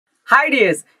Hi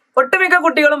dears. ഒട്ടുമിക്ക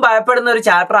കുട്ടികളും ഭയപ്പെടുന്ന ഒരു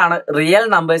ചാപ്റ്റർ ആണ് റിയൽ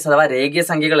നമ്പേഴ്സ് അഥവാ രേഖീയ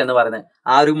സംഖ്യകൾ എന്ന് പറയുന്നത്.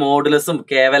 ആ ഒരു മോഡുലസും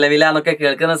കേവലവില എന്നൊക്കെ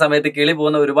കേൾക്കുന്ന സമയത്ത് കിളി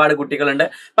പോകുന്ന ഒരുപാട് കുട്ടികളുണ്ട്.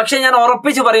 പക്ഷെ ഞാൻ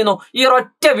ഉറപ്പിച്ച് പറയുന്നു, ഈ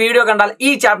ഒരൊറ്റ വീഡിയോ കണ്ടാൽ ഈ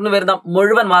ചാപ്റ്ററിന് വരുന്ന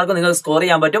മുഴുവൻ മാർക്കും നിങ്ങൾക്ക് സ്കോർ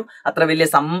ചെയ്യാൻ പറ്റും. അത്ര വലിയ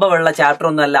സംഭവമുള്ള ചാപ്റ്റർ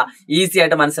ഒന്നുമല്ല, ഈസി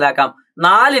ആയിട്ട് മനസ്സിലാക്കാം.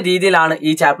 4 രീതിയിലാണ്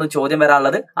ഈ ചാപ്റ്ററിന് ചോദ്യം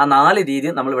വരാനുള്ളത്. ആ 4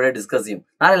 രീതി നമ്മൾ ഇവിടെ ഡിസ്കസ് ചെയ്യും.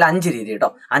 5 രീതി കേട്ടോ.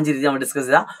 5 രീതി നമ്മൾ ഡിസ്കസ്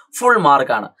ചെയ്താൽ ഫുൾ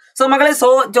മാർക്കാണ്. സോ മക്കളെ,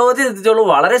 ചോദ്യം എത്തിച്ചോളൂ.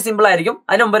 വളരെ സിമ്പിൾ ആയിരിക്കും.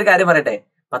 അതിന് മുമ്പ് ഒരു കാര്യം പറയട്ടെ,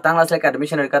 10ാം ക്ലാസ്സിലേക്ക്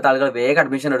അഡ്മിഷൻ എടുക്കാത്ത ആളുകൾ വേഗം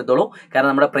അഡ്മിഷൻ എടുത്തോളൂ. കാരണം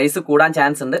നമ്മുടെ പ്രൈസ് കൂടാൻ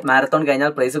ചാൻസ് ഉണ്ട്. മാരത്തോൺ കഴിഞ്ഞാൽ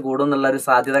പ്രൈസ് കൂടും എന്നുള്ള ഒരു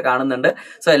സാധ്യത കാണുന്നുണ്ട്.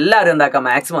 സോ എല്ലാവരും എന്താക്കാം,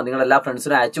 മാക്സിമം നിങ്ങൾ എല്ലാ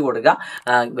ഫ്രണ്ട്സിനും അയച്ചു കൊടുക്കുക.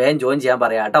 വേഗം ജോയിൻ ചെയ്യാൻ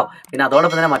പറയാം കേട്ടോ. പിന്നെ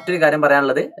അതോടൊപ്പം തന്നെ മറ്റൊരു കാര്യം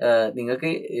പറയാനുള്ളത്,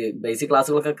 നിങ്ങൾക്ക് ബേസിക്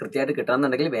ക്ലാസ്സുകളൊക്കെ കൃത്യമായിട്ട്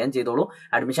കിട്ടണമെന്നുണ്ടെങ്കിൽ വേഗം ചെയ്തോളൂ.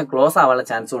 അഡ്മിഷൻ ക്ലോസ് ആവാനുള്ള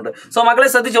ചാൻസും ഉണ്ട്. സോ മക്കളെ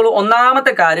ശ്രദ്ധിച്ചോളൂ.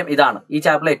 ഒന്നാമത്തെ കാര്യം ഇതാണ്. ഈ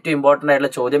ചാപ്റ്ററിലെ ഏറ്റവും ഇമ്പോർട്ടന്റ്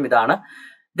ആയിട്ടുള്ള ചോദ്യം ഇതാണ്.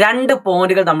 2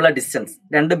 പോയിന്റുകൾ തമ്മിലുള്ള ഡിസ്റ്റൻസ്,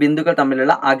 2 ബിന്ദുക്കൾ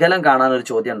തമ്മിലുള്ള അകലം കാണാനൊരു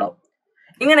ചോദ്യം ഉണ്ടാവും.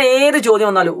 ഇങ്ങനെ ഏത് ചോദ്യം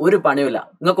വന്നാലും ഒരു പണിയില്ല.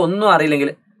 നിങ്ങൾക്ക് ഒന്നും അറിയില്ലെങ്കിൽ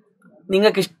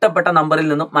നിങ്ങൾക്ക് ഇഷ്ടപ്പെട്ട നമ്പറിൽ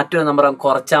നിന്നും മറ്റൊരു നമ്പർ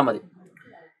കുറച്ചാൽ മതി.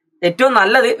 ഏറ്റവും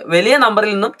നല്ലത് വലിയ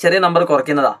നമ്പറിൽ നിന്നും ചെറിയ നമ്പർ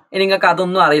കുറയ്ക്കുന്നതാ. ഇനി നിങ്ങൾക്ക്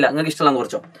അതൊന്നും അറിയില്ല, നിങ്ങൾക്ക് ഇഷ്ടമുള്ള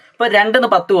കുറച്ചോ. ഇപ്പൊ 2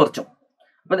 10 കുറച്ചു,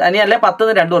 അപ്പൊ അല്ലേ 10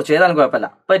 2 കുറച്ചു, ഏതായാലും കുഴപ്പമില്ല.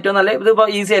 അപ്പൊ ഏറ്റവും നല്ല ഇതിപ്പോ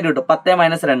ഈസി ആയിട്ട് കിട്ടും. 10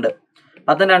 - 2,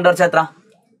 10 2 കുറച്ചാൽ എത്ര?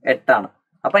 8 ആണ്.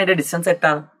 അപ്പൊ അതിന്റെ ഡിസ്റ്റൻസ് 8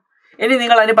 ആണ്. ഇനി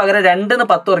നിങ്ങൾ അതിന് പകരം 2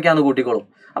 10 കുറയ്ക്കാന്ന് കൂട്ടിക്കോളും.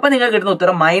 അപ്പൊ നിങ്ങൾക്ക് കിട്ടുന്ന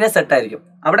ഉത്തരം -8 ആയിരിക്കും.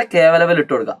 അവിടെ കേവലവിൽ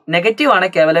ഇട്ട് കൊടുക്കുക. നെഗറ്റീവ് ആണ്,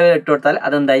 കേവലവിൽ ഇട്ട് കൊടുത്താൽ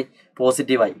അതെന്തായി?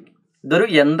 പോസിറ്റീവായി. ഇതൊരു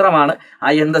യന്ത്രമാണ്.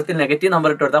 ആ യന്ത്രത്തിൽ നെഗറ്റീവ്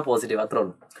നമ്പർ ഇട്ട് കൊടുത്താൽ പോസിറ്റീവ്, അത്രേ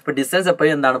ഉള്ളൂ. അപ്പൊ ഡിസ്റ്റൻസ്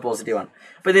എപ്പോഴും എന്താണ്? പോസിറ്റീവ് ആണ്.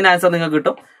 അപ്പൊ ഇതിന് ആൻസർ നിങ്ങൾക്ക്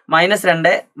കിട്ടും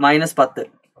 -2 -10.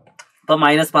 അപ്പൊ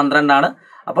 -12 ആണ്.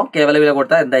 അപ്പം കേവലവില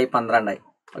കൊടുത്താൽ എന്തായി? 12 ആയി.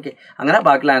 ഓക്കെ, അങ്ങനെ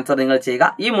ബാക്കിയുള്ള ആൻസർ നിങ്ങൾ ചെയ്യുക.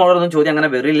 ഈ മോഡലൊന്നും ചോദ്യം അങ്ങനെ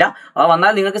വരില്ല.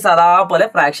 വന്നാൽ നിങ്ങൾക്ക് സാധാ പോലെ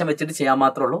ഫ്രാക്ഷൻ വെച്ചിട്ട് ചെയ്യാൻ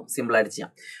മാത്രമേ ഉള്ളൂ. സിമ്പിൾ ആയിട്ട് ചെയ്യാം.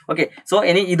 ഓക്കെ, സോ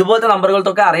ഇനി ഇതുപോലത്തെ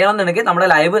നമ്പറുകൾക്കൊക്കെ അറിയണമെന്നുണ്ടെങ്കിൽ നമ്മുടെ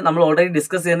ലൈവ് നമ്മൾ ഓൾറെഡി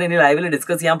ഡിസ്കസ് ചെയ്യുന്നത്, ഇനി ലൈവിൽ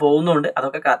ഡിസ്കസ് ചെയ്യാൻ പോകുന്നുണ്ട്.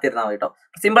 അതൊക്കെ കാത്തിരുന്നാൽ മതി കേട്ടോ.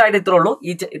 സിമ്പിൾ ആയിട്ട് ഇത്രേ ഉള്ളൂ.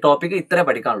 ഈ ടോപ്പിക്ക് ഇത്രേ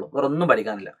പഠിക്കാനുള്ളൂ, വേറെ ഒന്നും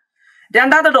പഠിക്കാനില്ല.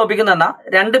 രണ്ടാമത്തെ ടോപ്പിക് എന്ന് പറഞ്ഞാൽ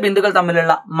 2 ബിന്ദുക്കൾ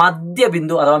തമ്മിലുള്ള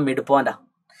മധ്യബിന്ദു അഥവാ മിഡ് പോയിന്റാ.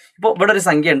 ഇപ്പോൾ ഇവിടെ ഒരു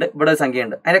സംഖ്യയുണ്ട്, ഇവിടെ ഒരു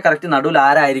സംഖ്യയുണ്ട്. അതിന്റെ കറക്റ്റ് നടുവിൽ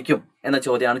ആരായിരിക്കും എന്ന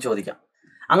ചോദ്യമാണ് ചോദിക്കാം.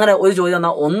 അങ്ങനെ ഒരു ചോദ്യം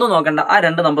വന്നാൽ ഒന്നും നോക്കണ്ട, ആ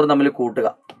 2 നമ്പറും തമ്മിൽ കൂട്ടുക.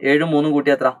 7 3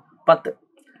 കൂട്ടിയ എത്ര? 10.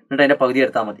 എന്നിട്ട് അതിന്റെ പകുതി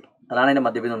എടുത്താൽ മതി. അതാണ് അതിന്റെ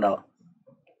മധ്യബിന്ദു ഉണ്ടാവുക.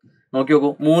 നോക്കി നോക്കൂ,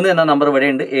 3 എന്ന നമ്പർ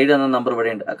ഇവിടെയുണ്ട്, 7 എന്ന നമ്പർ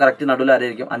ഇവിടെയുണ്ട്. കറക്റ്റ് നടുവിൽ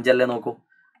ആരായിരിക്കും? 5 അല്ലേ? നോക്കൂ,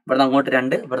 ഇവിടുന്ന് അങ്ങോട്ട്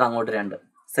 2, ഇവിടുന്ന് അങ്ങോട്ട് 2.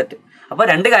 സെറ്റ്. അപ്പോൾ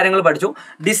 2 കാര്യങ്ങൾ പഠിച്ചു.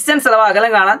 ഡിസ്റ്റൻസ് അഥവാ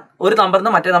അകലം കാണാൻ ഒരു നമ്പറിൽ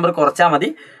നിന്ന് മറ്റേ നമ്പർ കുറച്ചാൽ മതി.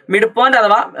 മിഡ് പോയിന്റ്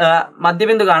അഥവാ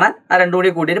മധ്യബിന്ദു കാണാൻ ആ 2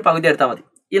 കൂടി കൂട്ടിയിട്ട് പകുതി എടുത്താൽ മതി.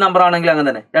 ഈ നമ്പർ ആണെങ്കിൽ അങ്ങനെ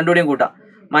തന്നെ 2 കൂടിയും കൂട്ടാം.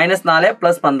 -4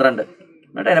 + 12.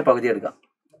 എന്നിട്ട് അതിന്റെ പകുതി എടുക്കാം.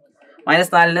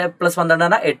 -4 + 12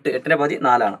 പറഞ്ഞാൽ 8. 8ന്റെ പകുതി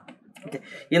 4 ആണ്. ഓക്കെ,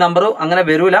 ഈ നമ്പർ അങ്ങനെ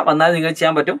വരൂല, വന്നാൽ നിങ്ങൾ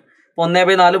ചെയ്യാൻ പറ്റും.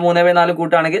 1/4 3/4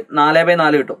 കൂട്ടുകയാണെങ്കിൽ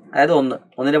 4/4 കിട്ടും. അതായത് 1.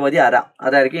 1ന്റെ പകുതി അര,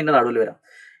 അതായിരിക്കും ഇതിന്റെ നടുവിൽ വരാം.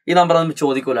 ഈ നമ്പർ ഒന്നും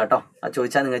ചോദിക്കൂല കേട്ടോ. അത്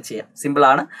ചോദിച്ചാൽ നിങ്ങൾ ചെയ്യാം. സിമ്പിൾ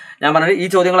ആണ്. ഞാൻ പറഞ്ഞത് ഈ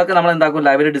ചോദ്യങ്ങളൊക്കെ നമ്മൾ എന്താക്കും,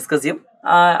 ലൈവിൽ ഡിസ്കസ് ചെയ്യും.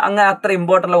 അങ്ങനെ അത്ര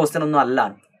ഇമ്പോർട്ടൻ്റ് ക്വസ്റ്റ്യൻ ഒന്നും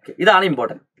അല്ലാണ്. ഇതാണ്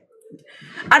ഇമ്പോർട്ടൻറ്റ്.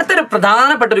 അടുത്തൊരു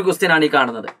പ്രധാനപ്പെട്ട ഒരു ക്വസ്റ്റ്യൻ ആണ് ഈ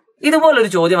കാണുന്നത്.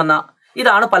 ഇതുപോലൊരു ചോദ്യം വന്നാൽ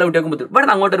ഇതാണ് പല കുട്ടികൾക്കും ബുദ്ധിമുട്ട്.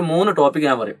 ഇവിടെ അങ്ങോട്ടൊരു 3 ടോപ്പിക്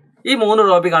ഞാൻ പറയും. ഈ 3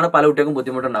 ടോപ്പിക്കാണ് പല കുട്ടികൾക്കും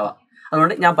ബുദ്ധിമുട്ടുണ്ടാവുക.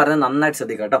 അതുകൊണ്ട് ഞാൻ പറയുന്നത് നന്നായിട്ട്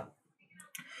ശ്രദ്ധിക്കുക കേട്ടോ.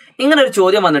 ഇങ്ങനെ ഒരു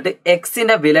ചോദ്യം വന്നിട്ട്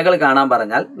എക്സിന്റെ വിലകൾ കാണാൻ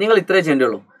പറഞ്ഞാൽ നിങ്ങൾ ഇത്രേ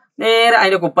ചെയ്യേണ്ടുള്ളൂ. നേരെ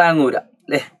അതിന്റെ കുപ്പായങ്ങൂര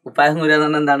അല്ലേ? കുപ്പായങ്ങൂര എന്ന്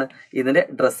പറഞ്ഞാൽ എന്താണ്? ഇതിന്റെ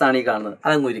ഡ്രസ്സാണ് ഈ കാണുന്നത്.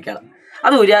 അതങ്ങ് ഊരിക്കണം.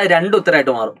 അത് ഊരിയ 2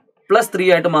 ഉത്തരമായിട്ട് മാറും. +3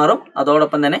 ആയിട്ട് മാറും.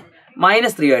 അതോടൊപ്പം തന്നെ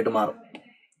 -3 ആയിട്ട് മാറും.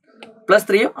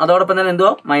 +3 അതോടൊപ്പം തന്നെ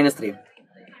എന്തുവാ? -3.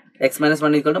 x -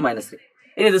 1 = -3.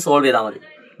 ഇനി ഇത് സോൾവ് ചെയ്താൽ മതി.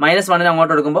 -1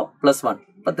 അങ്ങോട്ട് എടുക്കുമ്പോൾ +1.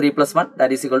 അപ്പൊ 3 + 1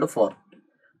 = 4.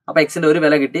 അപ്പൊ എക്സിന്റെ ഒരു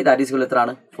വില കിട്ടി. =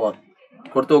 എത്രയാണ്? 4.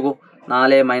 കൊടുത്തു നോക്കൂ.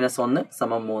 4 - 1 =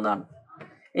 3 ആണ്.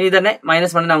 ഇനി തന്നെ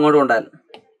 -1 അങ്ങോട്ട് കൊണ്ടാൽ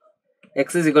x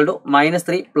 =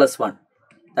 -3 +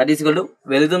 1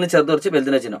 വലുതെന്ന് ചേർത്ത് കുറച്ച്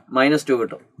വലുതിനെ ചിഹ്നം -2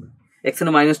 കിട്ടും.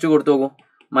 എക്സിന് -2 കൊടുത്തു നോക്കൂ.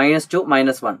 -2 -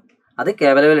 1 അത്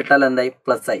കേവലവിൽ ഇട്ടാൽ എന്തായി?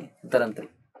 പ്ലസ് ആയി. ഉത്തരം 3.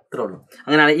 ഇത്രേ ഉള്ളൂ.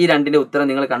 അങ്ങനെയാണ് ഈ 2ന്റെ ഉത്തരം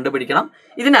നിങ്ങൾ കണ്ടുപിടിക്കണം.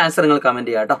 ഇതിന്റെ ആൻസർ നിങ്ങൾ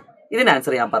കമന്റ് ചെയ്യാം കേട്ടോ. ഇതിന്റെ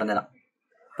ആൻസർ ഞാൻ പറഞ്ഞുതരാം.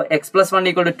 അപ്പൊ x +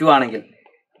 1 = 2 ആണെങ്കിൽ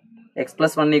x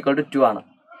 + 1 = 2 ആണ്.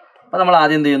 അപ്പൊ നമ്മൾ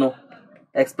ആദ്യം എന്ത് ചെയ്യുന്നു?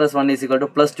 x + 1 =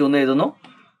 +2 എന്ന് എഴുതുന്നു.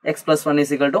 x + 1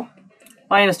 =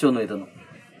 -2 എന്ന് എഴുതുന്നു.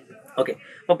 ഓക്കെ,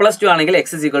 അപ്പോൾ +2 ആണെങ്കിൽ x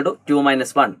 = 2 - 1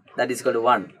 =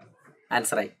 1.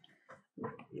 ആൻസർ ആയി.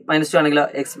 -2 ആണെങ്കിൽ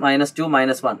x - 2 -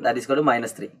 1 =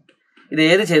 -3. ഇത്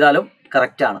ഏത് ചെയ്താലും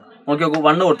കറക്റ്റ് ആണ്. നോക്കി നോക്കൂ.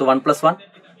 1 കൊടുത്തു. 1 + 1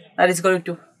 =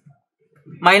 2.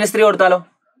 -3 കൊടുത്താലോ?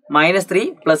 -3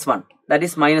 + 1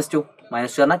 -2.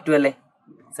 -2 പറഞ്ഞാൽ 2 അല്ലേ?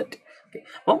 സെറ്റ്.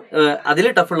 അപ്പോൾ അതിൽ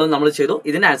ടഫ് ഉള്ളത് നമ്മൾ ചെയ്തു.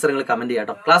 ഇതിന്റെ ആൻസർ നിങ്ങൾ കമന്റ് ചെയ്യാം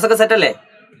കേട്ടോ. ക്ലാസ് ഒക്കെ സെറ്റ് അല്ലേ?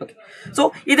 ഓക്കെ, സോ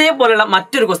ഇതേപോലെയുള്ള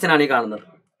മറ്റൊരു ക്വസ്റ്റ്യൻ ആണ് ഈ കാണുന്നത്.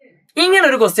 ഇങ്ങനെ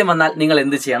ഒരു ക്വസ്റ്റ്യൻ വന്നാൽ നിങ്ങൾ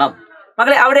എന്ത് ചെയ്യണം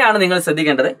മക്കളെ? അവിടെയാണ് നിങ്ങൾ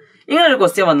ശ്രദ്ധിക്കേണ്ടത്. ഇങ്ങനെ ഒരു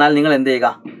ക്വസ്റ്റ്യൻ വന്നാൽ നിങ്ങൾ എന്ത് ചെയ്യുക?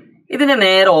 ഇതിന്റെ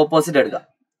നേരെ ഓപ്പോസിറ്റ് എടുക്കുക.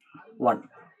 1.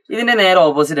 ഇതിന്റെ നേരെ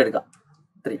ഓപ്പോസിറ്റ് എടുക്കുക.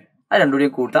 3. അത് 2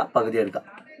 കൂടിയും കൂട്ടുക, പകുതി എടുക്കുക.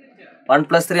 1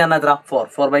 + 3 പറഞ്ഞാൽ എത്ര? 4.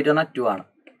 4/2 പറഞ്ഞാൽ 2 ആണ്.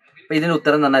 അപ്പൊ ഇതിന്റെ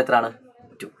ഉത്തരം പറഞ്ഞാൽ എത്രയാണ്?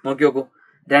 2. നോക്കി നോക്കൂ.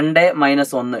 2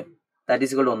 minus 1 that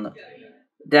is equal to 1.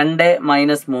 2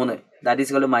 minus 3 that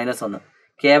is equal to minus 1.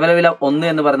 കേവല വില 1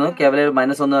 എന്ന് പറയുന്നത് കേവല വില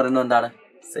മൈനസ് 1 എന്ന് പറയുന്നത് എന്താണ്?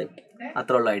 സെയിം.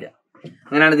 അത്ര ഉള്ള ഐഡിയ.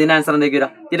 അങ്ങനെയാണ് ഇതിന്റെ ആൻസർ എന്തൊക്കെ വരിക?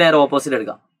 ഇതിന് നേരെ ഓപ്പോസിറ്റ്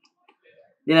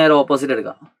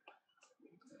എടുക്കാം.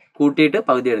 കൂട്ടിയിട്ട്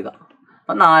പകുതി എടുക്കാം.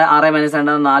 അപ്പം 6 മൈനസ്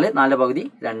 2 4, 4 പകുതി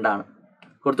 2 ആണ്.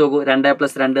 കൊടുത്തു നോക്കൂ. 2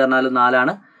 പ്ലസ് 2 പറഞ്ഞാലും 4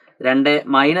 ആണ്. 2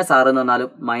 മൈനസ് 6 എന്ന് പറഞ്ഞാലും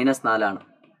മൈനസ് 4 ആണ്.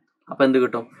 അപ്പം എന്ത്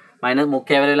കിട്ടും?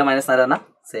 കേവല വില മൈനസ് 4 പറഞ്ഞാൽ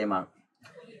സെയിം ആണ്.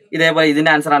 ഇതേപോലെ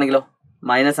ഇതിന്റെ ആൻസർ ആണെങ്കിലോ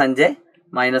 -5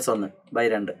 minus 1 by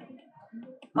 2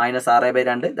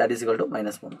 -6/2 that is equal to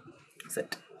 -3.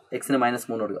 Set. എക്സിന്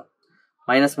 -3 കൊടുക്കുക.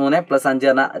 -3 പ്ലസ് 5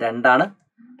 പറഞ്ഞാൽ 2 ആണ്.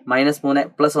 -3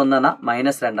 പ്ലസ് 1 പറഞ്ഞാൽ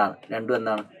 -2 ആണ്. രണ്ടും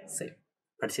എന്താണ്? സെയിം.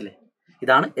 പഠിച്ചില്ലേ?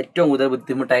 ഇതാണ് ഏറ്റവും കൂടുതൽ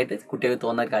ബുദ്ധിമുട്ടായിട്ട് കുട്ടികൾക്ക്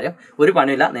തോന്നുന്ന കാര്യം. ഒരു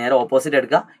പണിയില്ല, നേരെ ഓപ്പോസിറ്റ്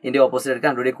എടുക്കുക. ഇതിന്റെ ഓപ്പോസിറ്റ് എടുക്കുക,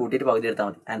 രണ്ടുകൂടി കൂട്ടിയിട്ട് പകുതി എടുത്താൽ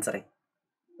മതി. ആൻസറേ.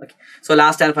 Okay. So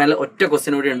last and final ഒറ്റ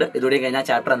ക്വസ്റ്റ്യൻ കൂടി ഉണ്ട്. ഇതുകൂടി കഴിഞ്ഞാൽ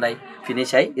ചാപ്റ്റർ എന്തായി?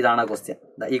 ഫിനിഷ് ആയി. ഇതാണ് ക്വസ്റ്റ്യൻ.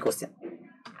 ഈ ക്വസ്റ്റ്യൻ.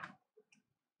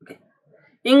 ഓക്കെ.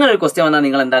 ഇങ്ങനൊരു ക്വസ്റ്റ്യൻ വന്നാൽ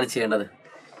നിങ്ങൾ എന്താണ് ചെയ്യേണ്ടത്?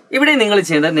 ഇവിടെ നിങ്ങൾ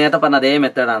ചെയ്യേണ്ടത് നേരത്തെ പറഞ്ഞ അതേ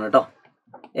മെത്തേഡാണ് കേട്ടോ.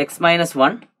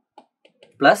 x-1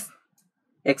 plus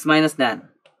x-9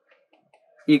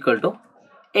 equal to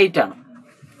 8 ആണ്.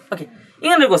 ഓക്കെ.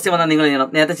 ഇങ്ങനൊരു ക്വസ്റ്റ്യൻ വന്നാൽ നിങ്ങൾ ചെയ്യണം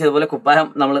നേരത്തെ ചെയ്തതുപോലെ കുപ്പായം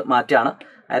നമ്മൾ മാറ്റുകയാണ്.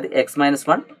 അതായത്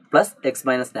x-1 plus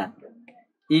x-9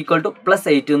 equal two plus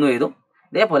 8 എന്ന് എഴുതും.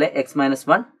 ഇതേപോലെ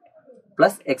x-1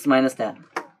 plus x-9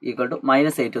 equal to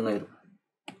 -8 എന്ന് എഴുതും.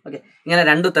 ഓക്കെ. ഇങ്ങനെ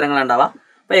രണ്ട് ഉത്തരങ്ങളാണ് ഉണ്ടാവുക.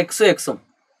 അപ്പോൾ എക്സും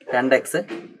 2x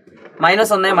 -1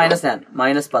 -9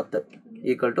 -10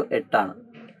 ഈക്വൽ ടു 8 ആണ്.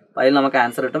 അപ്പോൾ അതിൽ നമുക്ക്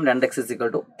ആൻസർ കിട്ടും 2x equal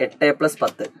to 8 plus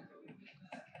 10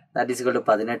 that is equal to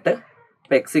 18.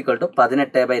 അപ്പോൾ x equal to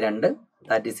 18/2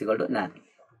 that is equal to 9.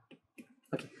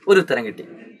 Okay. ഒരു ഉത്തരം കിട്ടി.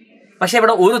 പക്ഷേ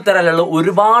ഇവിടെ ഒരു ഉത്തരമല്ലോ,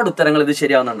 ഒരുപാട് ഉത്തരങ്ങൾ ഇത്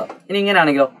ശരിയാവുന്നുണ്ടോ? ഇനി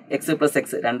ഇങ്ങനെയാണെങ്കിലോ x plus x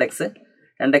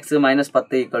 2x minus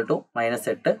 10 equal to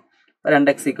 -8.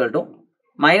 2x equal to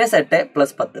 -8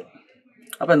 plus 10.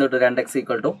 അപ്പോൾ എന്ത് കിട്ടും? 2x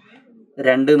ഈക്വൽ ടു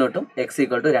 2 എന്ന് കിട്ടും. x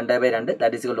equal to 2/2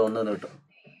 that is equal to 1 എന്ന് കിട്ടും.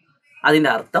 അതിൻ്റെ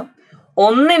അർത്ഥം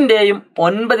 1ന്റെയും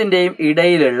 9ന്റെയും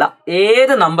ഇടയിലുള്ള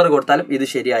ഏത് നമ്പർ കൊടുത്താലും ഇത്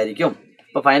ശരിയായിരിക്കും.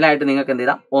 അപ്പോൾ ഫൈനലായിട്ട് നിങ്ങൾക്ക് എന്ത്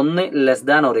ചെയ്താൽ 1 less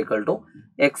than or equal to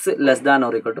x less than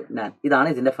or equal to 9. ഇതാണ്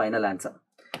ഇതിൻ്റെ ഫൈനൽ ആൻസർ.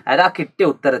 അതായത് ആ കിട്ടിയ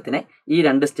ഉത്തരത്തിനെ ഈ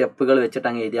 2 സ്റ്റെപ്പുകൾ വെച്ചിട്ട്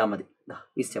അങ്ങ് എഴുതിയാൽ മതി.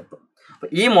 ഈ സ്റ്റെപ്പ്. അപ്പോൾ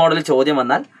ഈ മോഡൽ ചോദ്യം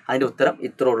വന്നാൽ അതിൻ്റെ ഉത്തരം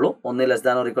ഇത്രേ ഉള്ളൂ. 1 less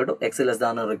than or equal to x less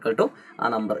than or equal to ആ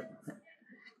നമ്പർ.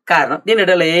 കാരണം ഇതിൻ്റെ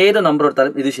ഇടയിൽ ഏത് നമ്പർ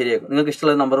കൊടുത്താലും ഇത് ശരിയാക്കും. നിങ്ങൾക്ക്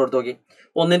ഇഷ്ടമുള്ള നമ്പർ കൊടുത്തു നോക്കി.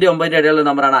 1ന്റെയും 9ന്റെയും ഇടയിലുള്ള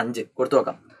നമ്പറാണ് 5. കൊടുത്തു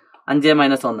നോക്കാം. 5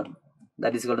 minus 1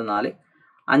 that is equal to 4.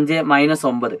 5 minus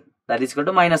 9 that is equal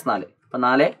to -4. അപ്പോൾ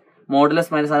 4 മോഡുലസ്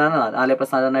 -4 ആണ്. 4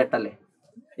 പ്ലസ് 4 8 അല്ലേ?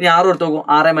 ഇനി 6 കൊടുത്തു നോക്കൂ.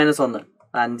 6 മൈനസ് 1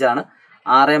 5 ആണ്.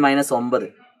 6 മൈനസ് 9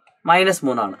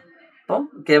 -3 ആണ്. അപ്പം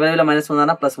കേവല വില -3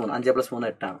 പറഞ്ഞാൽ +3. 5 + 3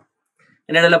 8 ആണ്.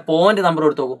 ഇതിൻ്റെ ഇടയിലെ പോയിന്റ് നമ്പർ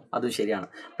കൊടുത്തു നോക്കൂ. അതും ശരിയാണ്.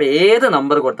 അപ്പോൾ ഏത്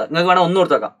നമ്പർ കൊടുത്താൽ നിങ്ങൾക്ക് വേണം 1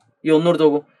 കൊടുത്തു നോക്കാം. ഈ 1 കൊടുത്തു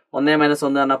നോക്കൂ. 1 മൈനസ്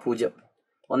 1 പറഞ്ഞാൽ 0.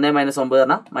 1 മൈനസ് 9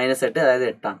 പറഞ്ഞാൽ -8 അതായത്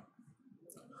 8 ആണ്.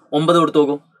 9 കൊടുത്തു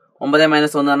നോക്കൂ. 9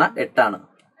 മൈനസ് 1 പറഞ്ഞാൽ 8 ആണ്.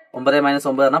 9 മൈനസ്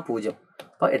 9 പറഞ്ഞാൽ 0.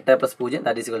 അപ്പോൾ 8 + 0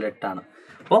 ദാറ്റ് ഈസ് ഈക്വൽ ടു 8 ആണ്.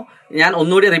 അപ്പോൾ ഞാൻ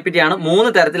ഒന്നുകൂടി റിപ്പീറ്റ് ചെയ്യാണ്.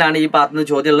 3 തരത്തിലാണ് ഈ പാർട്ടിൽ നിന്ന്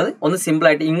ചോദ്യം ഉള്ളത്. ഒന്ന്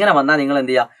സിമ്പിളായിട്ട് ഇങ്ങനെ വന്നാൽ നിങ്ങൾ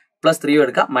എന്ത് ചെയ്യുക? +3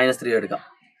 എടുക്കുക, -3 എടുക്കുക.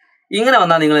 ഇങ്ങനെ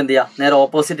വന്നാൽ നിങ്ങൾ എന്ത് ചെയ്യുക? നേരെ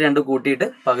ഓപ്പോസിറ്റ് 2 കൂട്ടിയിട്ട്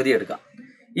പകുതി എടുക്കുക.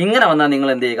 ഇങ്ങനെ വന്നാൽ നിങ്ങൾ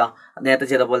എന്ത് ചെയ്യുക? നേരത്തെ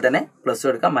ചെയ്ത പോലെ തന്നെ +2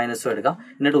 എടുക്കുക, -2 എടുക്കുക.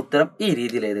 എന്നിട്ട് ഉത്തരം ഈ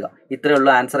രീതിയിൽ എഴുതുക. ഇത്രയേ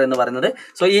ഉള്ളൂ ആൻസർ എന്ന് പറയുന്നത്.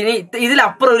 സോ ഇനി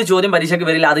ഇതിലപ്പുറം ഒരു ചോദ്യം പരീക്ഷയ്ക്ക്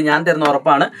വരില്ല. അത് ഞാൻ തരുന്ന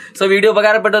ഉറപ്പാണ്. സോ വീഡിയോ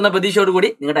ഉപകാരപ്പെട്ടു എന്ന പ്രതീക്ഷയോട് കൂടി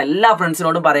നിങ്ങളുടെ എല്ലാ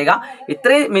ഫ്രണ്ട്സിനോടും പറയുക.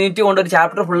 ഇത്രയും മിനിറ്റ് കൊണ്ട് ഒരു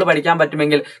ചാപ്റ്റർ ഫുള്ള് പഠിക്കാൻ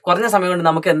പറ്റുമെങ്കിൽ കുറഞ്ഞ സമയം കൊണ്ട്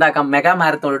നമുക്ക് എന്താക്കാം? Mega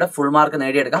മാരത്തോണിലൂടെ full mark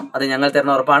നേടിയെടുക്കാം. അത് ഞങ്ങൾ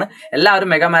തരുന്ന ഉറപ്പാണ്.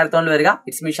 എല്ലാവരും മെഗാ മാരത്തോണിൽ വരിക.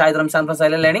 It's me Shahid Ramzan from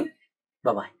xylem learning.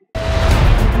 By.